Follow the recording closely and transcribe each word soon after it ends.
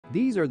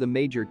These are the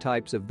major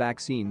types of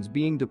vaccines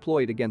being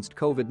deployed against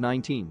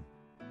COVID-19.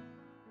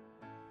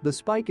 The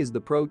spike is the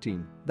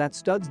protein that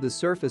studs the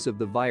surface of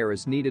the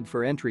virus needed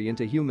for entry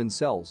into human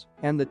cells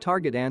and the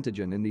target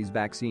antigen in these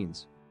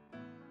vaccines.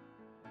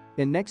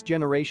 In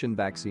next-generation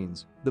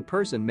vaccines, the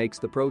person makes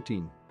the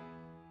protein.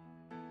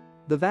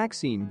 The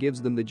vaccine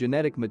gives them the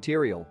genetic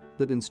material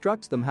that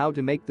instructs them how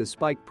to make the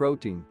spike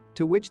protein,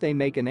 to which they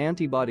make an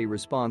antibody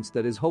response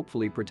that is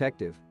hopefully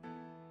protective.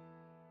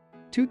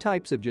 Two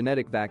types of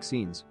genetic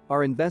vaccines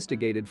are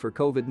investigated for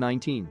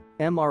COVID-19,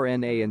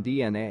 mRNA and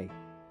DNA.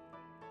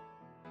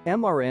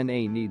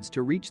 mRNA needs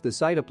to reach the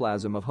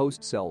cytoplasm of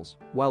host cells,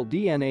 while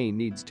DNA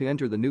needs to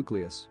enter the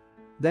nucleus.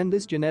 Then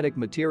this genetic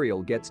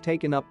material gets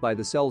taken up by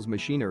the cell's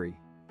machinery,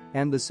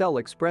 and the cell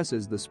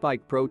expresses the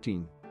spike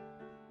protein.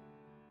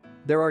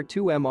 There are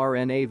two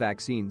mRNA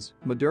vaccines,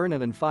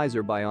 Moderna and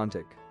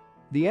Pfizer-BioNTech.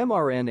 The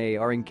mRNA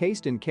are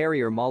encased in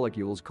carrier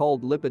molecules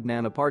called lipid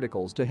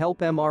nanoparticles to help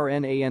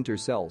mRNA enter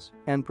cells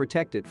and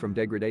protect it from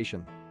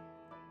degradation.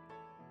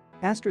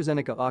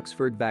 AstraZeneca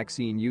Oxford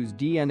vaccine use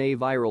DNA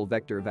viral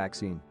vector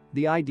vaccine.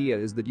 The idea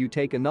is that you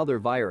take another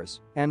virus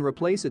and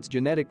replace its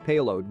genetic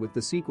payload with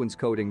the sequence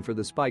coding for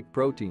the spike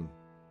protein.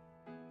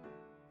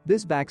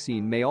 This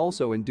vaccine may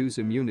also induce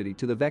immunity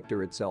to the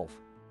vector itself.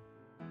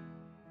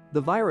 The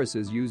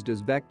viruses used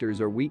as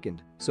vectors are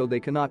weakened, so they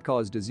cannot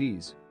cause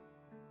disease.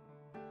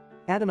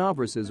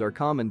 Adenoviruses are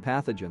common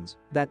pathogens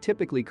that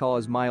typically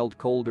cause mild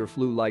cold or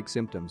flu-like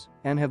symptoms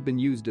and have been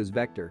used as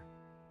vector.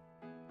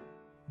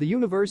 The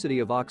University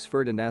of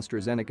Oxford and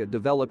AstraZeneca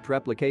developed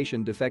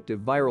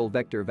replication-defective viral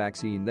vector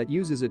vaccine that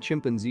uses a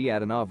chimpanzee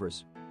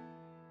adenovirus.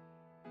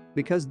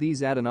 Because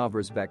these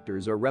adenovirus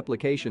vectors are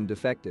replication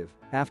defective,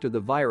 after the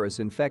virus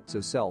infects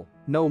a cell,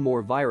 no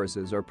more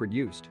viruses are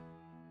produced.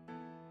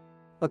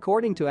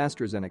 According to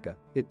AstraZeneca,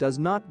 it does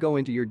not go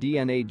into your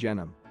DNA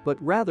genome, but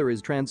rather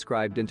is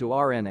transcribed into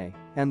RNA,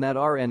 and that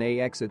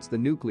RNA exits the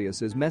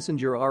nucleus as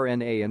messenger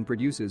RNA and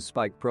produces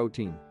spike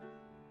protein.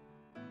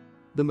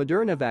 The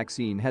Moderna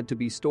vaccine had to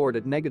be stored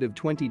at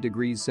 -20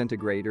 degrees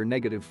centigrade or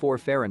 -4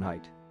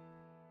 Fahrenheit.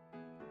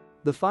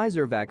 The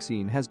Pfizer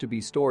vaccine has to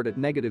be stored at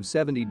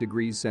 -70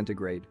 degrees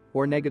centigrade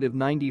or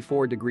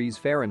 -94 degrees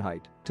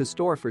Fahrenheit to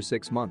store for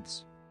 6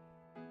 months.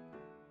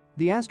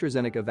 The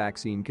AstraZeneca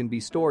vaccine can be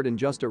stored in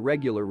just a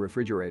regular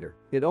refrigerator.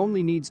 It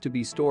only needs to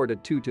be stored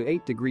at 2 to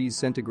 8 degrees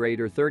centigrade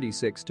or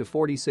 36 to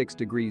 46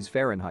 degrees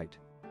Fahrenheit.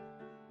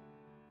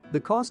 The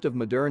cost of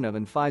Moderna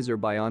and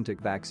Pfizer-BioNTech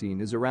vaccine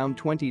is around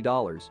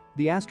 $20.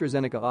 The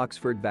AstraZeneca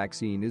Oxford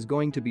vaccine is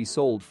going to be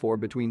sold for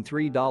between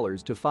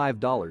 $3 to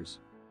 $5.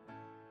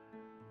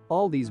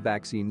 All these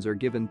vaccines are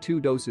given 2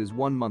 doses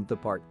 1 month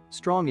apart.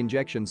 Strong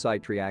injection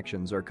site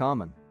reactions are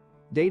common.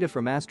 Data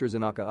from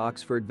AstraZeneca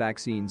Oxford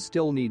vaccine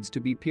still needs to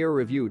be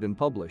peer-reviewed and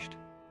published.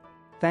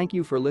 Thank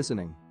you for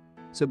listening.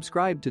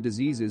 Subscribe to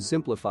Diseases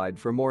Simplified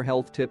for more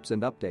health tips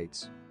and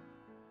updates.